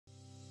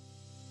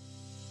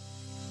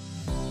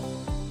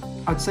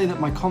I'd say that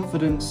my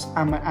confidence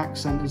and my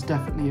accent has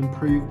definitely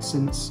improved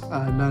since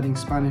learning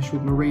Spanish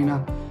with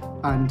Marina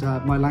and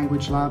my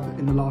language lab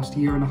in the last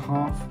year and a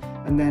half.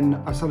 And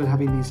then I started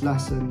having these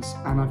lessons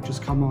and I've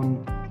just come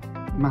on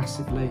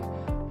massively.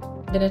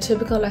 In a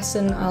typical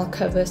lesson, I'll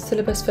cover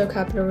syllabus,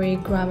 vocabulary,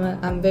 grammar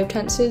and verb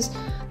tenses.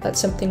 That's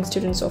something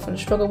students often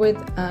struggle with,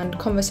 and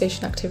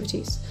conversation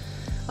activities.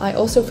 I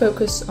also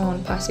focus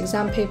on past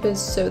exam papers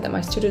so that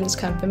my students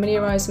can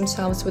familiarise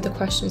themselves with the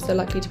questions they're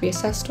likely to be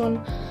assessed on.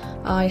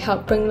 I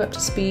help bring them up to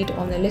speed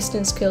on their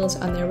listening skills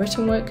and their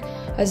written work,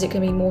 as it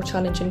can be more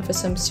challenging for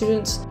some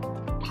students.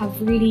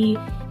 Have really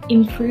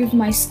improved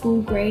my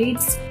school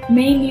grades,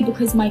 mainly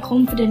because my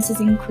confidence has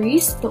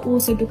increased, but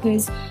also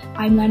because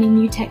I'm learning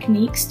new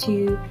techniques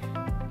to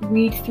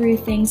read through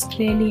things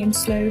clearly and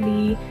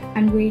slowly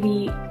and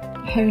really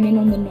hone in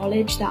on the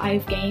knowledge that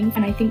I've gained.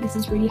 And I think this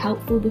is really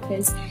helpful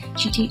because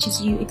she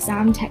teaches you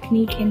exam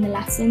technique in the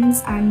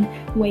lessons and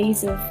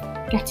ways of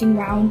getting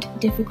around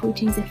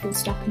difficulties if you're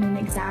stuck in an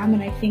exam,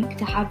 and I think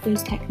to have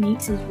those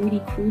techniques is really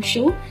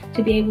crucial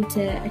to be able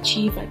to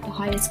achieve the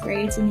highest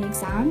grades in the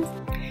exams.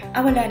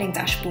 Our learning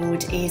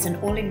dashboard is an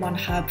all-in-one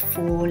hub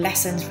for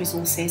lessons,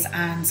 resources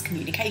and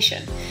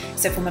communication.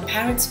 So from a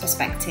parent's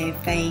perspective,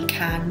 they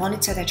can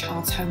monitor their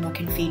child's homework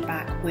and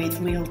feedback with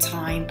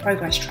real-time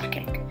progress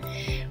tracking.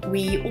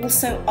 We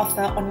also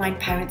offer online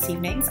parents'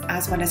 evenings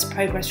as well as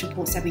progress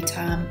reports every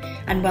term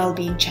and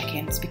wellbeing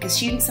check-ins, because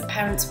students and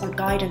parents want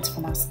guidance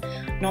from us,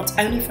 not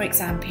only for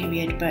exam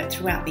period but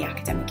throughout the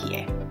academic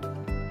year.